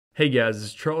Hey guys, this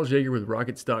is Charles YEAGER with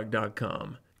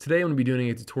RocketStock.com. Today I'm going to be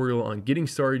doing a tutorial on getting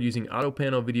started using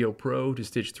AutoPano Video Pro to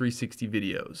stitch 360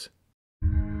 videos.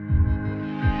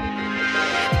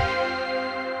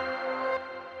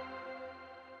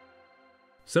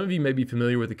 Some of you may be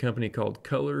familiar with a company called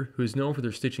Color, who is known for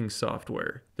their stitching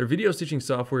software. Their video stitching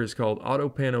software is called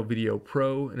AutoPano Video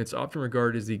Pro, and it's often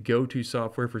regarded as the go-to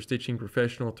software for stitching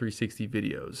professional 360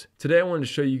 videos. Today I wanted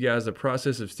to show you guys the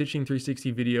process of stitching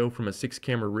 360 video from a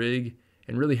 6-camera rig,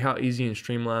 and really how easy and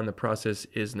streamlined the process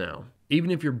is now.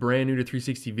 Even if you're brand new to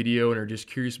 360 video and are just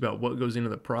curious about what goes into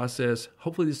the process,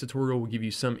 hopefully this tutorial will give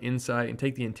you some insight and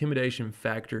take the intimidation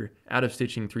factor out of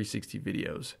stitching 360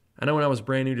 videos. I know when I was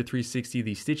brand new to 360,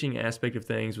 the stitching aspect of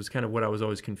things was kind of what I was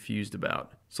always confused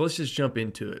about. So let's just jump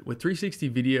into it. With 360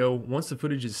 video, once the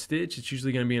footage is stitched, it's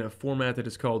usually going to be in a format that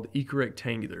is called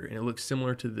equirectangular, and it looks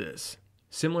similar to this.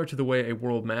 Similar to the way a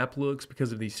world map looks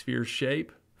because of the sphere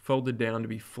shape, folded down to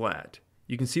be flat.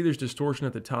 You can see there's distortion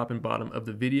at the top and bottom of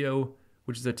the video,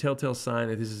 which is a telltale sign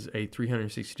that this is a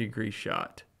 360-degree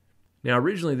shot. Now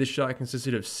originally this shot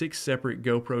consisted of 6 separate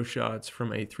GoPro shots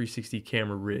from a 360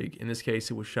 camera rig. In this case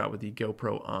it was shot with the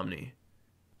GoPro Omni.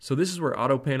 So this is where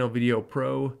AutoPano Video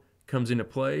Pro comes into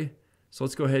play. So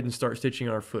let's go ahead and start stitching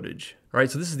our footage. Alright,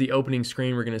 so this is the opening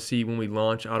screen we're going to see when we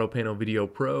launch AutoPano Video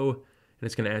Pro, and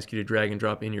it's going to ask you to drag and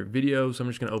drop in your video. So I'm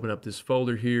just going to open up this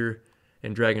folder here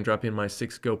and drag and drop in my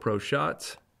 6 GoPro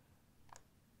shots.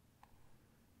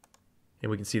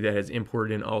 And we can see that has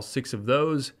imported in all 6 of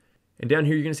those. And down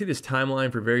here you're going to see this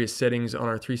timeline for various settings on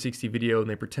our 360 video, and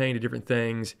they pertain to different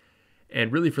things.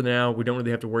 And really for now, we don't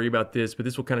really have to worry about this, but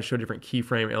this will kind of show different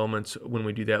keyframe elements when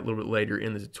we do that a little bit later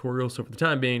in the tutorial. So for the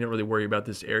time being, don't really worry about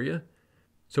this area.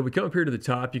 So if we come up here to the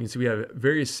top, you can see we have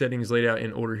various settings laid out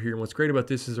in order here. And what's great about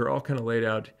this is they're all kind of laid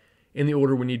out in the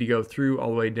order we need to go through, all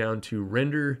the way down to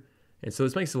render. And so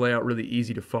this makes the layout really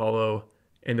easy to follow.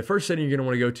 And the first setting you're going to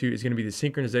want to go to is going to be the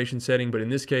synchronization setting, but in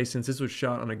this case, since this was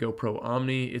shot on a GoPro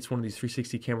Omni, it's one of these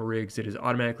 360 camera rigs that is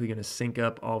automatically going to sync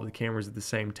up all of the cameras at the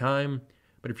same time.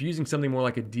 But if you're using something more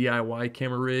like a DIY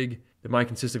camera rig that might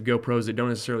consist of GoPros that don't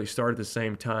necessarily start at the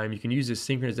same time, you can use this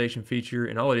synchronization feature,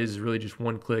 and all it is really just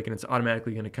one click, and it's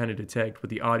automatically going to kind of detect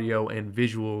with the audio and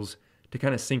visuals to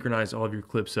kind of synchronize all of your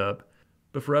clips up.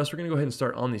 But for us, we're going to go ahead and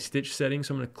start on the stitch setting.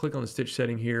 So I'm going to click on the stitch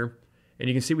setting here. And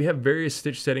you can see we have various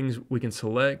stitch settings we can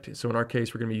select. So in our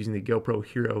case, we're going to be using the GoPro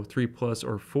Hero 3 Plus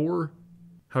or 4.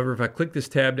 However, if I click this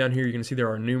tab down here, you can see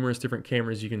there are numerous different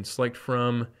cameras you can select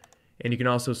from. And you can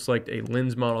also select a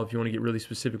lens model if you want to get really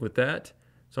specific with that.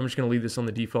 So I'm just going to leave this on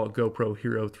the default GoPro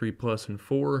Hero 3 Plus and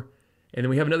 4. And then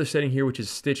we have another setting here, which is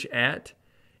Stitch At.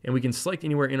 And we can select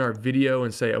anywhere in our video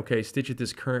and say, okay, stitch at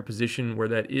this current position where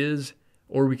that is.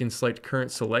 Or we can select Current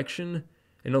Selection.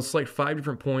 And it'll select 5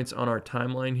 different points on our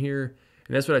timeline here.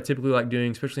 And that's what I typically like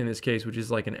doing, especially in this case, which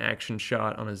is like an action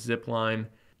shot on a zip line.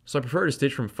 So I prefer to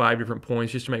stitch from 5 different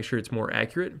points just to make sure it's more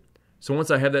accurate. So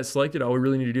once I have that selected, all we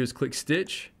really need to do is click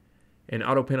Stitch, and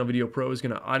AutoPano Video Pro is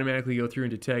going to automatically go through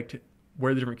and detect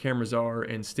where the different cameras are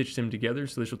and stitch them together.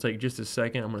 So this will take just a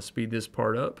second. I'm going to speed this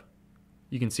part up.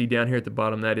 You can see down here at the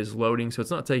bottom that is loading, so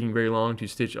it's not taking very long to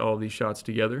stitch all of these shots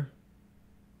together.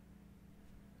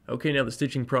 Okay, now the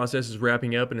stitching process is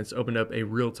wrapping up, and it's opened up a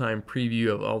real-time preview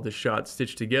of all the shots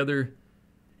stitched together.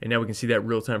 And now we can see that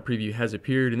real-time preview has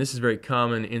appeared, and this is a very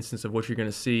common instance of what you're going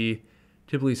to see.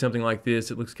 Typically something like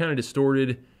this. It looks kind of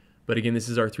distorted, but again, this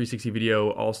is our 360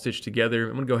 video all stitched together.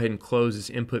 I'm going to go ahead and close this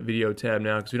input video tab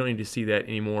now because we don't need to see that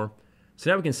anymore. So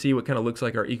now we can see what kind of looks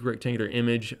like our equirectangular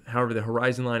image. However, the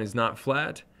horizon line is not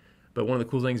flat, but one of the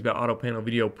cool things about AutoPano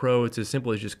Video Pro, it's as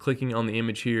simple as just clicking on the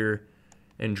image here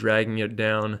and dragging it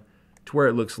down to where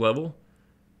it looks level.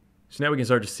 So now we can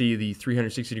start to see the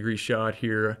 360-degree shot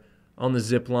here on the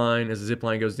zip line. As the zip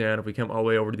line goes down, if we come all the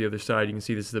way over to the other side, you can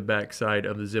see this is the back side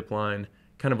of the zip line,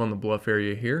 kind of on the bluff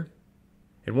area here.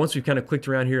 And once we've kind of clicked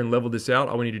around here and leveled this out,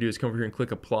 all we need to do is come over here and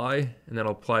click Apply, and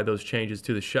that'll apply those changes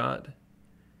to the shot.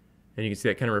 And you can see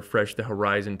that kind of refresh the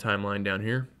horizon timeline down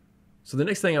here. So the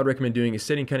next thing I would recommend doing is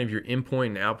setting kind of your in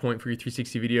point and out point for your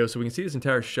 360 video. So we can see this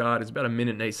entire shot is about 1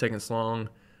 minute and 8 seconds long,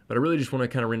 but I really just want to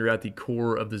kind of render out the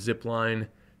core of the zip line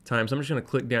time. So I'm just going to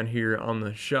click down here on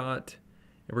the shot,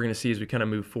 and we're going to see as we kind of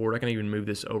move forward. I can even move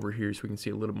this over here so we can see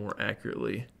a little more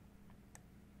accurately.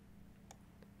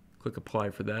 Click Apply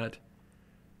for that.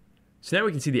 So now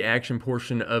we can see the action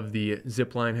portion of the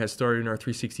zip line has started in our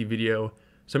 360 video.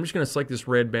 So I'm just going to select this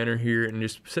red banner here and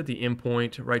just set the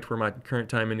endpoint right to where my current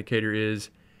time indicator is.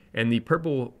 And the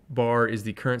purple bar is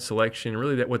the current selection.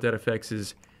 Really what that affects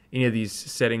is any of these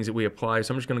settings that we apply.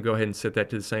 So I'm just going to go ahead and set that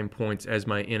to the same points as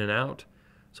my in and out.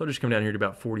 So I'll just come down here to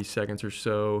about 40 seconds or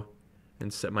so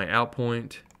and set my out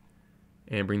point.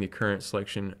 and bring the current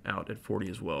selection out at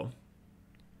 40 as well.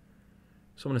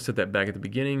 So I'm going to set that back at the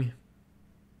beginning.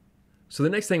 So the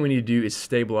next thing we need to do is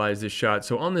stabilize this shot.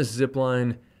 So on this zip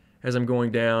line, as I'm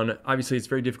going down, obviously it's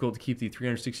very difficult to keep the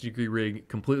 360-degree rig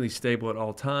completely stable at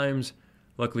all times.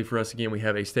 Luckily for us, again, we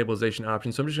have a stabilization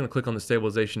option. So I'm just going to click on the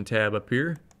stabilization tab up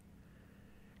here.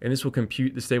 And this will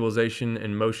compute the stabilization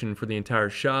and motion for the entire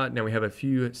shot. Now we have a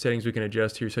few settings we can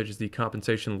adjust here, such as the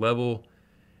compensation level.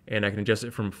 And I can adjust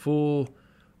it from full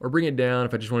or bring it down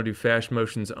if I just want to do fast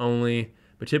motions only.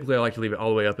 But typically I like to leave it all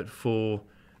the way up at full.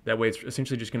 That way it's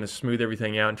essentially just going to smooth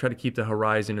everything out and try to keep the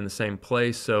horizon in the same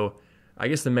place. So I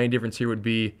guess the main difference here would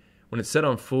be when it's set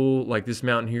on full, like this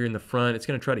mountain here in the front, it's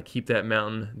going to try to keep that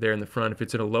mountain there in the front. If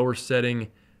it's at a lower setting,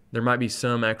 there might be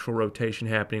some actual rotation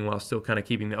happening while still kind of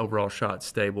keeping the overall shot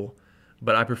stable.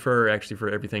 But I prefer actually for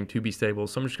everything to be stable,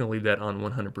 so I'm just going to leave that on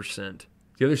 100%.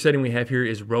 The other setting we have here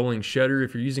is rolling shutter.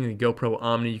 If you're using the GoPro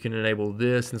Omni, you can enable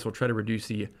this, and this will try to reduce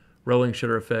the rolling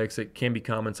shutter effects that can be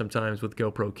common sometimes with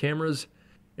GoPro cameras.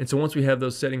 And so once we have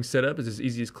those settings set up, it's as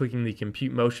easy as clicking the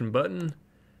compute motion button.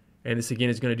 And this again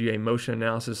is going to do a motion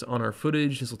analysis on our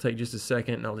footage. This will take just a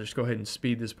second, and I'll just go ahead and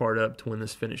speed this part up to when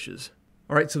this finishes.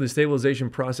 All right, so the stabilization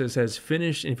process has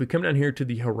finished. And if we come down here to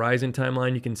the horizon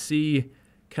timeline, you can see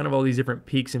kind of all these different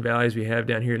peaks and valleys we have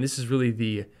down here. And this is really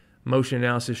the motion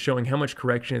analysis showing how much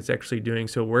correction it's actually doing.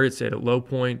 So where it's at a low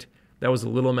point, that was a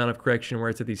little amount of correction. Where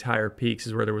it's at these higher peaks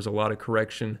is where there was a lot of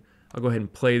correction. I'll go ahead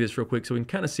and play this real quick so we can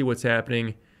kind of see what's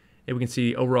happening. And we can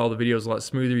see overall the video is a lot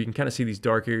smoother. You can kind of see these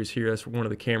dark areas here. That's one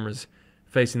of the cameras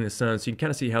facing the sun. So you can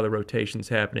kind of see how the rotation's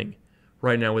happening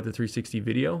right now with the 360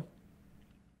 video.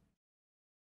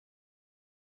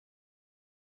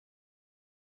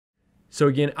 So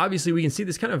again, obviously we can see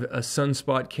this kind of a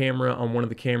sunspot camera on one of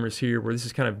the cameras here where this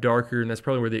is kind of darker, and that's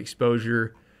probably where the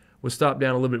exposure was stopped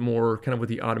down a little bit more kind of with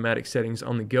the automatic settings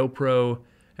on the GoPro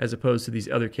as opposed to these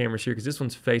other cameras here, because this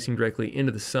one's facing directly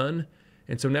into the sun.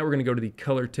 And so now we're going to go to the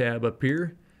color tab up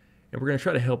here, and we're going to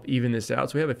try to help even this out.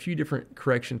 So we have a few different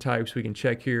correction types we can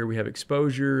check here. We have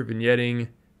exposure, vignetting,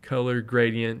 color,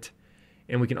 gradient,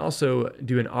 and we can also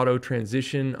do an auto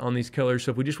transition on these colors.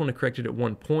 So if we just want to correct it at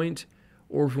one point,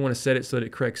 or if we want to set it so that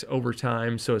it corrects over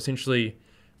time. So essentially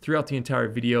throughout the entire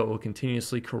video, it will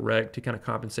continuously correct to kind of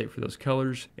compensate for those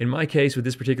colors. In my case with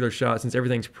this particular shot, since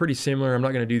everything's pretty similar, I'm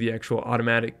not going to do the actual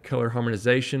automatic color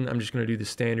harmonization. I'm just going to do the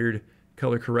standard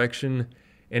color correction.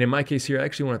 And in my case here, I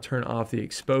actually want to turn off the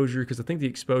exposure because I think the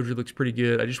exposure looks pretty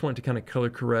good. I just want it to kind of color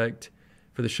correct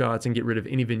for the shots and get rid of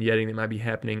any vignetting that might be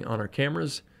happening on our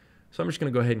cameras. So I'm just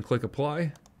going to go ahead and click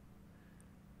apply.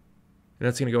 And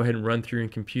that's going to go ahead and run through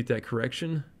and compute that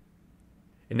correction.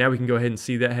 And now we can go ahead and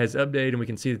see that has updated, and we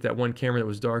can see that that one camera that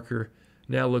was darker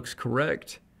now looks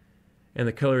correct. And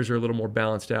the colors are a little more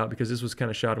balanced out because this was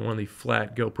kind of shot in one of the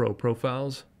flat GoPro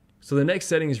profiles. So the next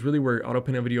setting is really where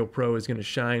AutoPano Video Pro is going to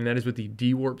shine. That is with the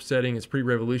dewarp setting. It's pretty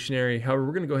revolutionary. However,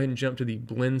 we're going to go ahead and jump to the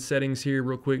blend settings here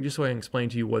real quick just so I can explain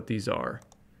to you what these are.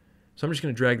 So I'm just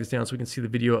going to drag this down so we can see the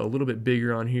video a little bit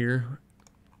bigger on here.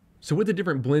 So with the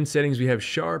different blend settings, we have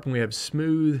sharp and we have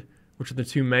smooth, which are the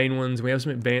two main ones. We have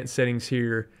some advanced settings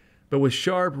here. But with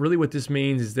sharp, really what this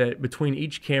means is that between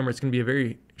each camera, it's going to be a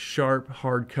very sharp,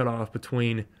 hard cutoff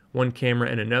between one camera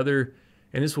and another.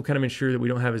 And this will kind of ensure that we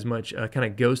don't have as much kind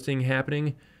of ghosting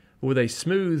happening. But with a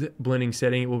smooth blending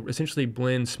setting, it will essentially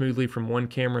blend smoothly from one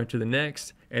camera to the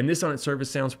next. And this on its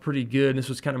surface sounds pretty good. And this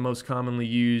was kind of most commonly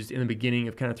used in the beginning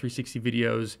of kind of 360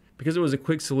 videos because it was a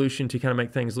quick solution to kind of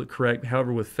make things look correct.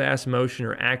 However, with fast motion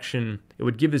or action, it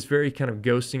would give this very kind of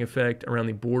ghosting effect around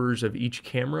the borders of each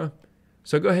camera.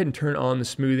 So I'll go ahead and turn on the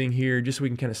smoothing here just so we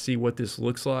can kind of see what this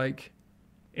looks like.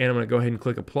 And I'm going to go ahead and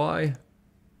click apply.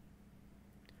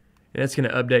 And that's going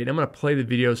to update. And I'm going to play the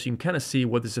video so you can kind of see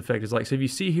what this effect is like. So if you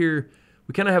see here,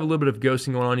 we kind of have a little bit of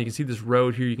ghosting going on. You can see this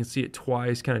road here. You can see it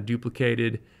twice kind of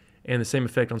duplicated and the same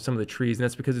effect on some of the trees. And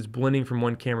that's because it's blending from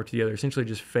one camera to the other, essentially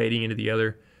just fading into the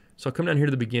other. So I'll come down here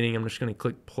to the beginning. I'm just going to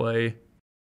click play.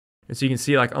 And so you can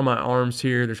see like on my arms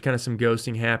here, there's kind of some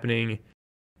ghosting happening.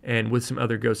 And with some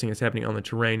other ghosting that's happening on the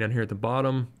terrain down here at the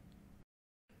bottom.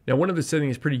 Now, one of the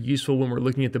settings is pretty useful when we're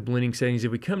looking at the blending settings.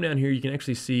 If we come down here, you can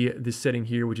actually see this setting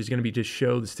here, which is going to be just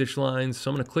show the stitch lines.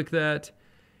 So I'm going to click that,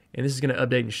 and this is going to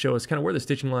update and show us kind of where the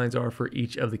stitching lines are for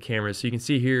each of the cameras. So you can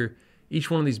see here,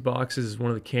 each one of these boxes is one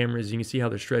of the cameras. You can see how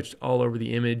they're stretched all over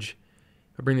the image.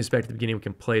 If I bring this back to the beginning, we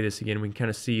can play this again. We can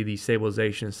kind of see the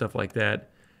stabilization and stuff like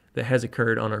that that has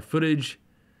occurred on our footage.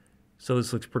 So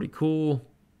this looks pretty cool.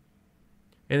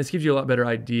 And this gives you a lot better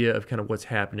idea of kind of what's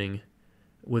happening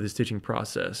with the stitching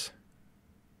process.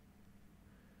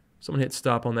 So I'm going to hit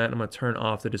stop on that, and I'm going to turn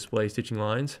off the display stitching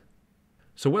lines.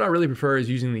 So what I really prefer is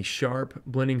using the sharp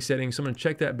blending settings. So I'm going to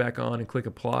check that back on and click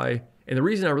apply. And the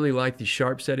reason I really like the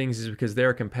sharp settings is because they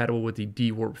are compatible with the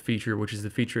dewarp feature, which is the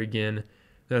feature again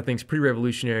that I think is pretty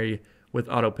revolutionary with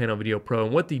AutoPano Video Pro.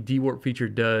 And what the dewarp feature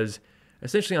does,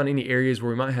 essentially on any areas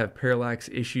where we might have parallax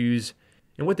issues,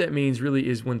 and what that means really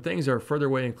is when things are further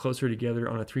away and closer together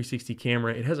on a 360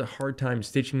 camera, it has a hard time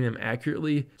stitching them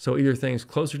accurately. So either things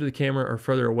closer to the camera or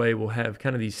further away will have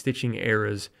kind of these stitching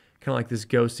errors, kind of like this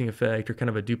ghosting effect or kind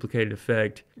of a duplicated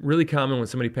effect. Really common when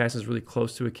somebody passes really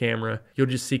close to a camera, you'll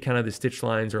just see kind of the stitch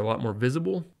lines are a lot more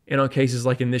visible. And on cases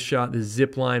like in this shot, the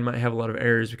zip line might have a lot of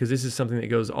errors because this is something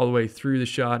that goes all the way through the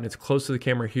shot and it's close to the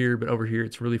camera here, but over here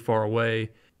it's really far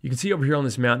away. You can see over here on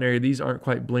this mountain area, these aren't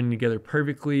quite blending together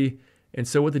perfectly. And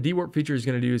so what the dewarp feature is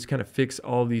going to do is kind of fix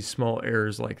all these small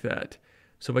errors like that.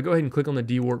 So if I go ahead and click on the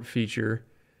dewarp feature,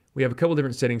 we have a couple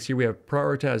different settings here. We have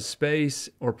prioritize space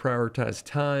or prioritize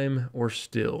time or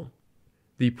still.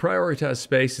 The prioritize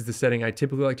space is the setting I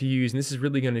typically like to use, and this is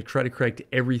really going to try to correct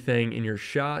everything in your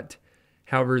shot.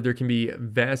 However, there can be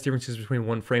vast differences between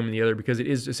one frame and the other because it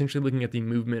is essentially looking at the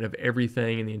movement of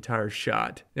everything in the entire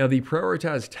shot. Now, the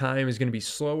prioritized time is going to be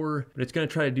slower, but it's going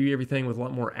to try to do everything with a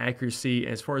lot more accuracy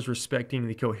as far as respecting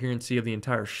the coherency of the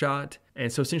entire shot.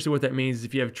 And so essentially what that means is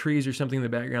if you have trees or something in the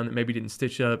background that maybe didn't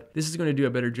stitch up, this is going to do a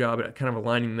better job at kind of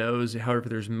aligning those. However, if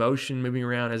there's motion moving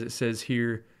around, as it says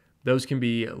here, those can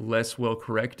be less well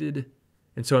corrected.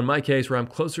 And so in my case, where I'm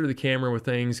closer to the camera with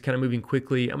things kind of moving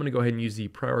quickly, I'm going to go ahead and use the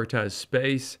prioritize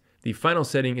space. The final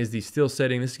setting is the still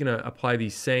setting. This is going to apply the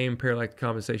same parallax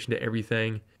compensation to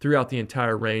everything throughout the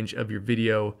entire range of your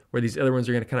video, where these other ones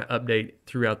are going to kind of update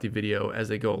throughout the video as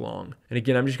they go along. And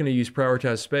again, I'm just going to use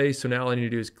prioritize space. So now all I need to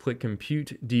do is click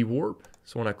compute dewarp.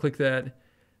 So when I click that,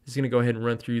 it's going to go ahead and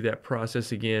run through that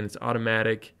process again. It's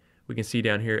automatic. We can see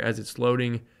down here as it's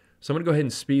loading. So I'm going to go ahead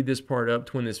and speed this part up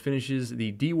to when this finishes.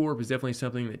 The dewarp is definitely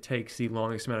something that takes the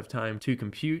longest amount of time to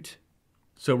compute.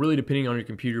 So really depending on your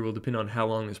computer will depend on how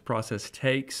long this process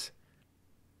takes.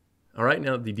 All right,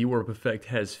 now that the dewarp effect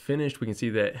has finished, we can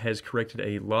see that it has corrected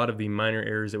a lot of the minor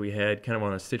errors that we had kind of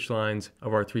on the stitch lines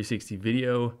of our 360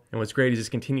 video. And what's great is this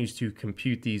continues to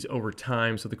compute these over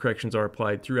time, so the corrections are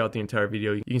applied throughout the entire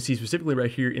video. You can see specifically right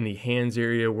here in the hands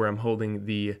area where I'm holding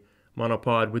the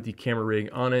monopod with the camera rig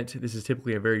on it. This is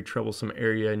typically a very troublesome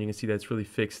area, and you can see that's really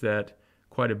fixed that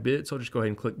quite a bit. So I'll just go ahead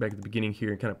and click back at the beginning here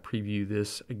and kind of preview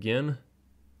this again.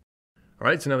 All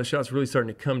right, so now the shot's really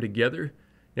starting to come together.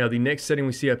 Now the next setting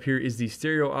we see up here is the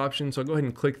stereo option, so I'll go ahead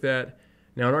and click that.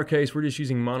 Now in our case, we're just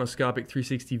using monoscopic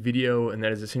 360 video, and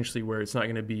that is essentially where it's not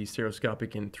going to be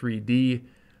stereoscopic in 3D.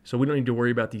 So we don't need to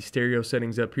worry about the stereo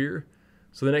settings up here.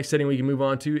 So the next setting we can move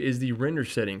on to is the render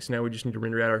settings. Now we just need to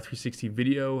render out our 360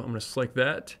 video. I'm going to select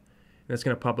that. And that's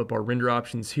going to pop up our render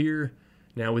options here.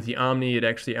 Now with the Omni, it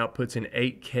actually outputs in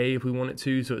 8K if we want it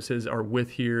to. So it says our width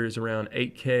here is around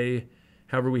 8K.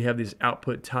 However, we have this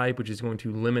output type, which is going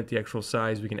to limit the actual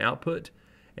size we can output.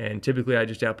 And typically I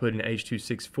just output in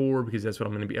H.264 because that's what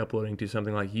I'm going to be uploading to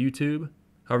something like YouTube.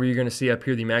 However, you're going to see up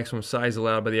here the maximum size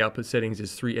allowed by the output settings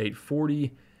is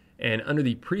 3840. And under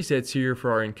the presets here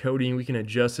for our encoding, we can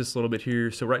adjust this a little bit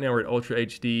here. So right now we're at Ultra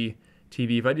HD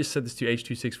TV. If I just set this to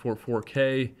H.264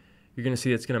 4K, you're going to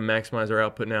see it's going to maximize our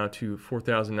output now to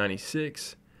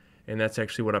 4096. And that's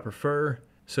actually what I prefer.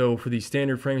 So for the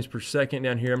standard frames per second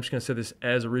down here, I'm just going to set this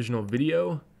as original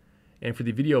video. And for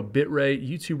the video bitrate,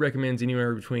 YouTube recommends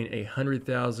anywhere between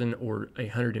 100,000 or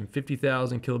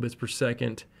 150,000 kilobits per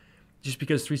second. Just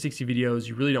because 360 videos,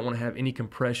 you really don't want to have any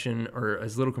compression or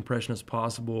as little compression as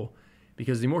possible,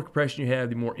 because the more compression you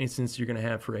have, the more instance you're going to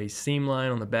have for a seam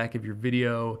line on the back of your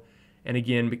video. And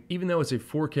again, even though it's a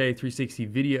 4K 360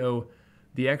 video,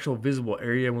 the actual visible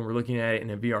area when we're looking at it in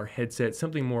a VR headset,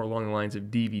 something more along the lines of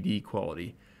DVD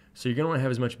quality. So you're going to want to have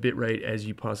as much bitrate as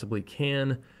you possibly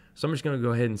can. So I'm just going to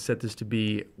go ahead and set this to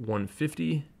be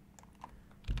 150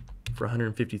 for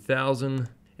 150,000.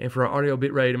 And for our audio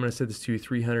bitrate, I'm going to set this to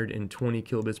 320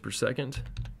 kilobits per second.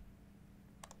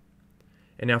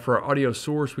 And now for our audio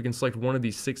source, we can select one of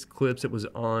these 6 clips that was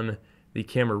on the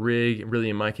camera rig.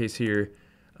 Really, in my case here,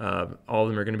 all of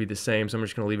them are going to be the same, so I'm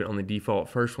just going to leave it on the default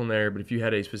first one there. But if you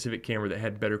had a specific camera that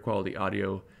had better quality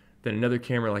audio than another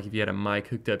camera, like if you had a mic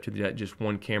hooked up to that just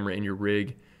one camera in your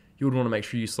rig, you would want to make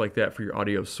sure you select that for your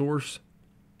audio source.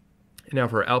 And now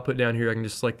for our output down here, I can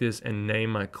just select this and name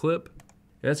my clip.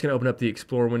 And that's going to open up the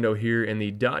Explorer window here, and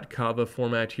the .kava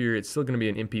format here, it's still going to be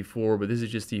an MP4, but this is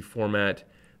just the format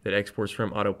that exports from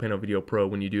AutoPano Video Pro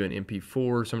when you do an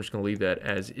MP4, so I'm just going to leave that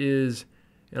as is,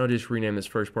 and I'll just rename this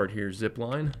first part here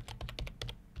Zipline.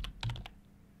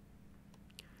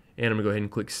 And I'm going to go ahead and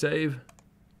click Save.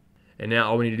 And now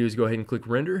all we need to do is go ahead and click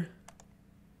Render.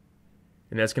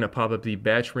 and that's going to pop up the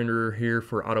batch renderer here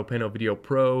for AutoPano Video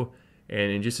Pro.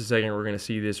 And in just a second, we're going to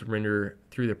see this render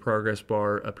through the progress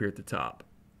bar up here at the top.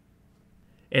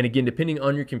 And again, depending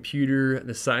on your computer,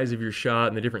 the size of your shot,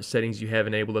 and the different settings you have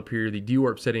enabled up here, the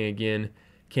dewarp setting again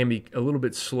can be a little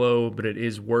bit slow, but it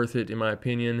is worth it in my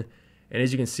opinion. And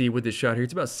as you can see with this shot here,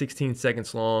 it's about 16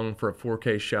 seconds long for a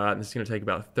 4K shot, and it's going to take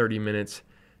about 30 minutes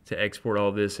to export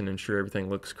all this and ensure everything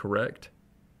looks correct.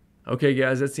 Okay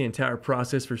guys, that's the entire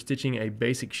process for stitching a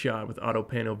basic shot with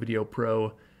AutoPano Video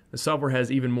Pro. The software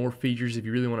has even more features if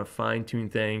you really want to fine-tune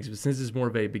things, but since it's more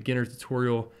of a beginner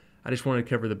tutorial, I just wanted to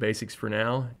cover the basics for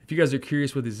now. If you guys are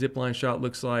curious what the zipline shot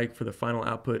looks like for the final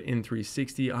output in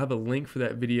 360, I'll have a link for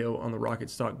that video on the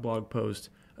RocketStock blog post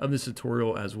of this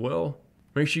tutorial as well.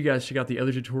 Make sure you guys check out the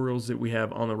other tutorials that we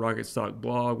have on the RocketStock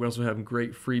blog. We also have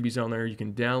great freebies on there you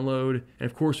can download. And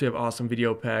of course, we have awesome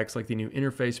video packs like the new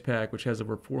interface pack, which has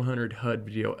over 400 HUD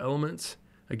video elements.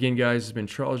 Again, guys, this has been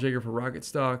Charles YEAGER for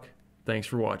RocketStock. Thanks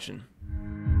for watching.